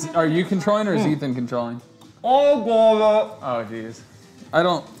 Are you controlling or is Ethan controlling? Oh, Oh jeez. I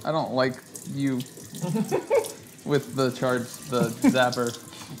don't like you with the zapper.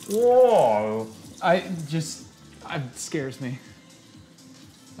 whoa. It scares me.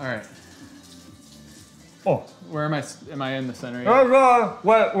 All right. Oh. Where am I? Am I in the center? Yet? Oh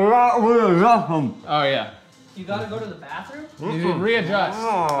yeah. You gotta go to the bathroom? You readjust.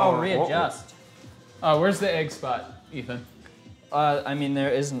 Oh, readjust. Oh, where's the egg spot, Ethan? I mean,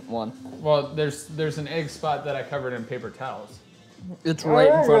 there isn't one. Well, there's an egg spot that I covered in paper towels. It's right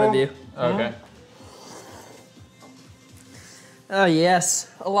in front of you. Okay. Oh,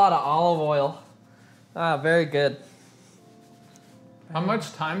 yes. A lot of olive oil. Ah, very good. How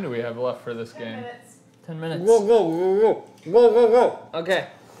much time do we have left for this 10 game? minutes. 10 minutes. Whoa. Okay.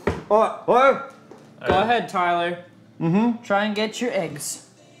 What? Go ahead, Tyler. Try and get your eggs.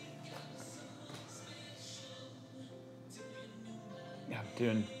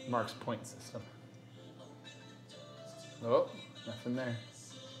 doing Mark's point system. Oh, nothing there.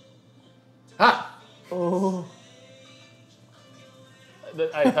 Ah! Oh.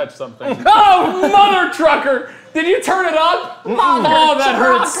 I touched something. Oh, mother trucker! Did you turn it up? Mother that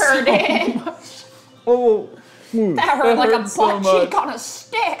hurts trucker did. Oh, That hurt like a hurts so butt cheek much. on a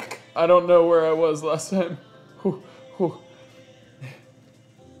stick. I don't know where I was last time. Whew, whew.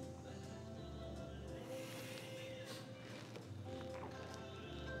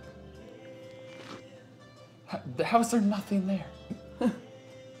 How is there nothing there?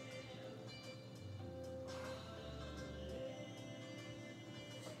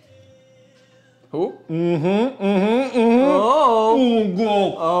 Who?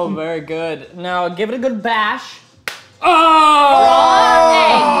 Oh. Oh, very good. Now give it a good bash. Oh!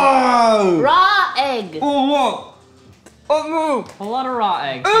 Raw egg. oh, look. Oh, no. A lot of raw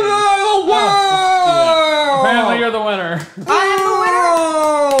eggs. Apparently you're the winner.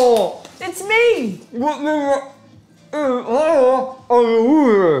 Oh, It's me.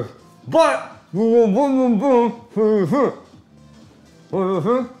 but Rock,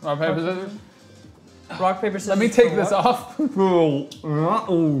 paper, scissors. Rock, paper, scissors. Let me take for this what? off.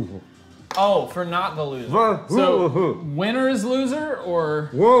 Oh, for not the loser. So, winner is loser, or?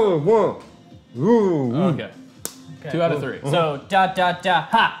 Okay. 2 out of 3. So,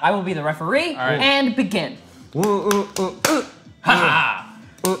 ha. I will be the referee. right. And begin. I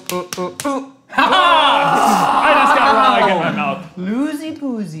just got raw egg in my mouth. Loosey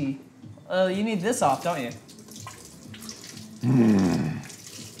poosy. You need this off, don't you?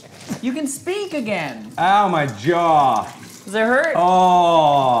 You can speak again. Ow, my jaw. Does it hurt?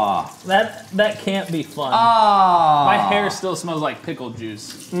 Oh. That can't be fun. Ah. My hair still smells like pickle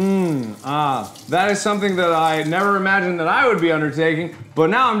juice. That is something that I never imagined that I would be undertaking, but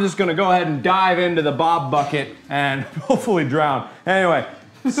now I'm just gonna go ahead and dive into the Bob bucket and hopefully drown. Anyway,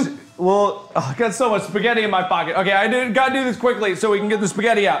 well, I got so much spaghetti in my pocket. Okay, gotta do this quickly so we can get the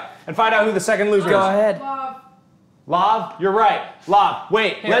spaghetti out and find out who the second loser is. Go ahead. Lav, you're right. Lav,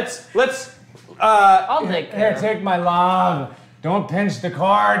 wait, let's, I'll take care. take my Lav. Don't pinch the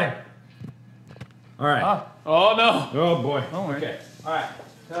card. All right. Oh no. Oh boy. Okay. All right.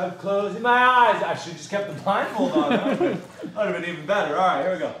 I'm closing my eyes. I should just kept the blindfold on. That would have been even better. All right,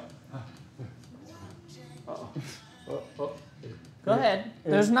 here we go. Go ahead.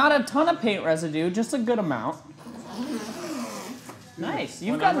 There's not a ton of paint residue, just a good amount. Nice.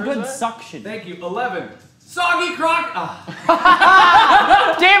 You've got good suction. Thank you. 11. Soggy crock.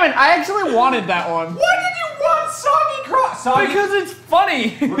 Damn it! I actually wanted that one. Why did you want soggy crock? Soggy. Because it's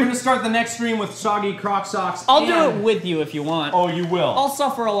funny. We're gonna start the next stream with soggy crock socks. I'll do it with you if you want. Oh, you will. I'll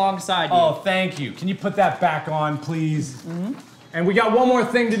suffer alongside you. Oh, thank you. Can you put that back on, please? Mm-hmm. And we got one more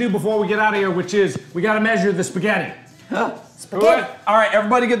thing to do before we get out of here, which is we got to measure the spaghetti. Spaghetti. All right,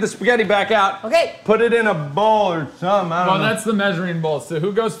 everybody get the spaghetti back out. Okay. Put it in a bowl or something. I don't Well, know. that's the measuring bowl. So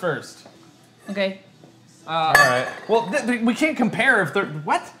who goes first? Okay. All right. Well, we can't compare if they're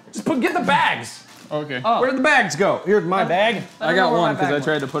what? Just get the bags. Okay. Oh. Where'd the bags go? Here's my bag. I got one because I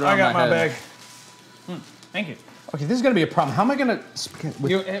tried to put it on I got my head. bag. Thank you. Okay, this is gonna be a problem. How am I gonna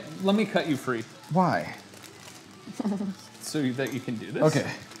spaghetti? Let me cut you free Why? so that you can do this.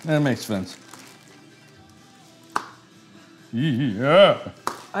 Okay, that makes sense. Yeah.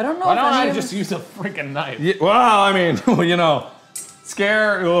 I don't know Why if don't any I of just use a freaking knife? Yeah, well, I mean, you know,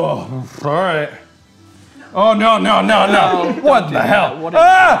 scare. Oh, all right. Oh no! What the hell?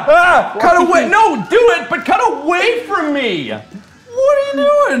 Cut away! No, do it, but cut away from me. What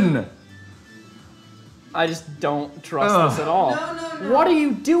are you doing? I just don't trust this at all. No. What are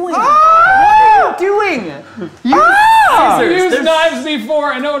you doing? Ah! What are you doing? I've used knives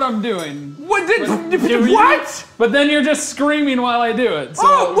before. I know what I'm doing. What did? you? What? But then you're just screaming while I do it.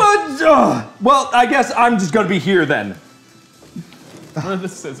 So Well, I guess I'm just gonna be here then. where are the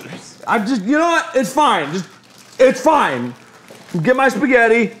scissors? I'm just, you know what? It's fine. It's fine. Get my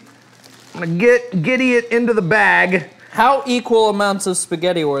spaghetti. I'm gonna get it into the bag. How equal amounts of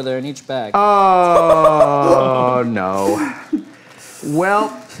spaghetti were there in each bag? Oh no.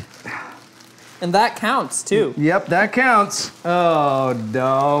 Well, And that counts too. yep, that counts. Oh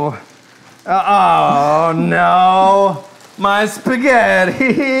no. Oh no. My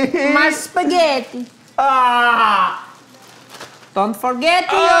spaghetti. My spaghetti. Ah. Don't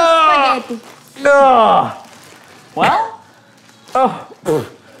forget your spaghetti. Ah. Well,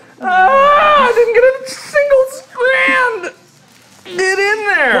 I didn't get a single strand. Get in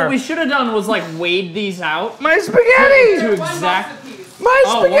there. what we should have done was like weighed these out My spaghetti. to One exact. masterpiece. My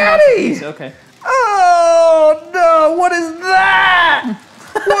Oh, one spaghetti. masterpiece, okay. Oh no! What is that?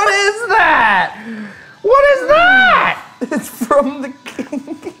 What is that? What is that? It's from the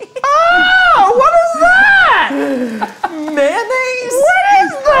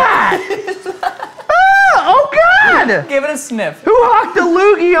sniff. Who hocked a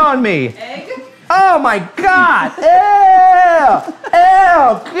loogie on me? Egg? Oh my God! Ew!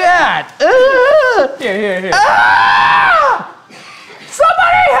 Ew! God! Ugh. Here. Ah!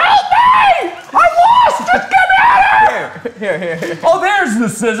 Somebody help me! I'm lost! Just get me out of here! Here. Oh, there's the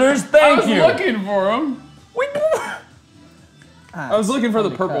scissors. Thank you. I was looking for them. I was looking for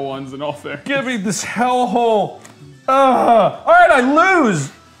the purple ones in all fairness. Give me this hellhole. All right, I lose.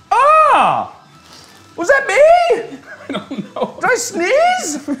 Ah! Was that me? I don't know. Did I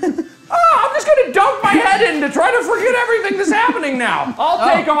sneeze? I'm just gonna dunk my head in to try to forget everything that's happening now.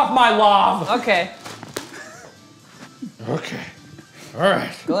 I'll take off my love. Okay. Okay. All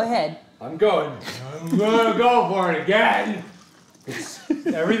right. Go ahead. I'm going. I'm gonna go for it again.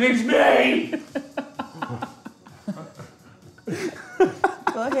 Everything's me.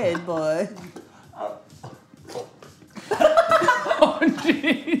 Go ahead, boy. Oh,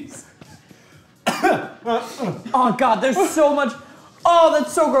 jeez. Oh God, there's so much. Oh,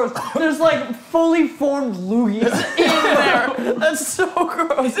 that's so gross. There's like fully formed loogies in there. That's so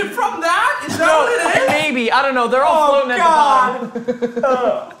gross. Is it from that? Is that what it is? Maybe. I don't know. They're all floating at the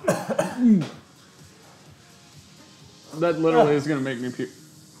bottom. That literally is gonna make me puke.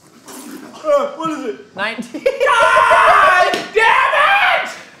 What is it? 19. God damn it!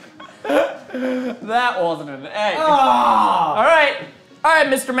 That wasn't an egg. Oh. All right,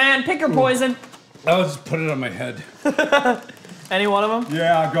 Mr. Man, pick your poison. I'll just put it on my head. Any one of them?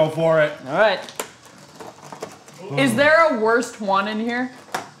 Yeah, go for it. All right. Is there a worst one in here?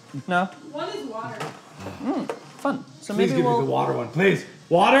 No. One is water. Fun. So Please maybe give we'll. me the water one, please.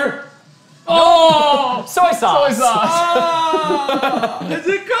 Water? Oh, soy sauce. Soy sauce. Is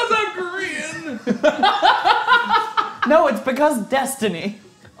it because I'm Korean? No, it's because destiny.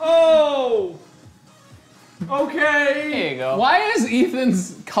 Oh. Okay. There you go. Why is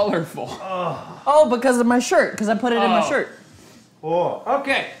Ethan's colorful? Oh, because of my shirt. Because I put it in my shirt. Oh.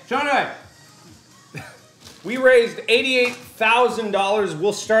 Okay, Sean and I. We raised $88,000.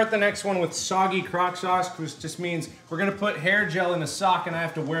 We'll start the next one with soggy Croc sauce, which just means we're gonna put hair gel in a sock and I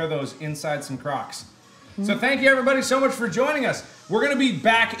have to wear those inside some Crocs. So thank you everybody so much for joining us. We're gonna be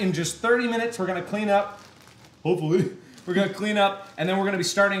back in just 30 minutes. We're gonna clean up, hopefully. We're gonna clean up and then we're gonna be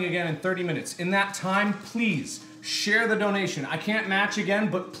starting again in 30 minutes. In that time, please share the donation. I can't match again,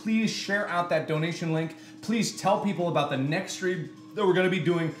 but please share out that donation link. Please tell people about the next stream that we're gonna be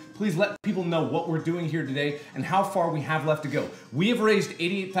doing. Please let people know what we're doing here today and how far we have left to go. We have raised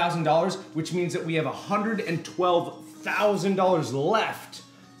 $88,000, which means that we have $112,000 left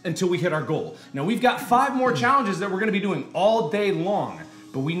until we hit our goal. Now we've got 5 more challenges that we're gonna be doing all day long,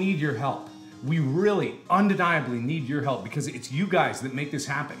 but we need your help. We really, undeniably need your help because it's you guys that make this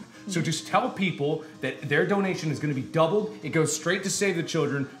happen. So just tell people that their donation is gonna be doubled. It goes straight to Save the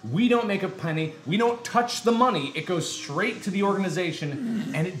Children. We don't make a penny. We don't touch the money. It goes straight to the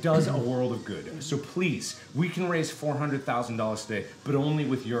organization and it does a world of good. So please, we can raise $400,000 today, but only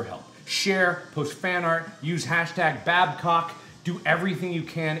with your help. Share, post fan art, use hashtag Babcock. Do everything you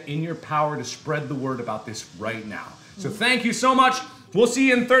can in your power to spread the word about this right now. So thank you so much. We'll see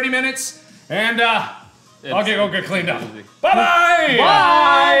you in 30 minutes. And I'll go get cleaned up. Bye-bye!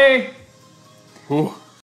 Bye. Ooh.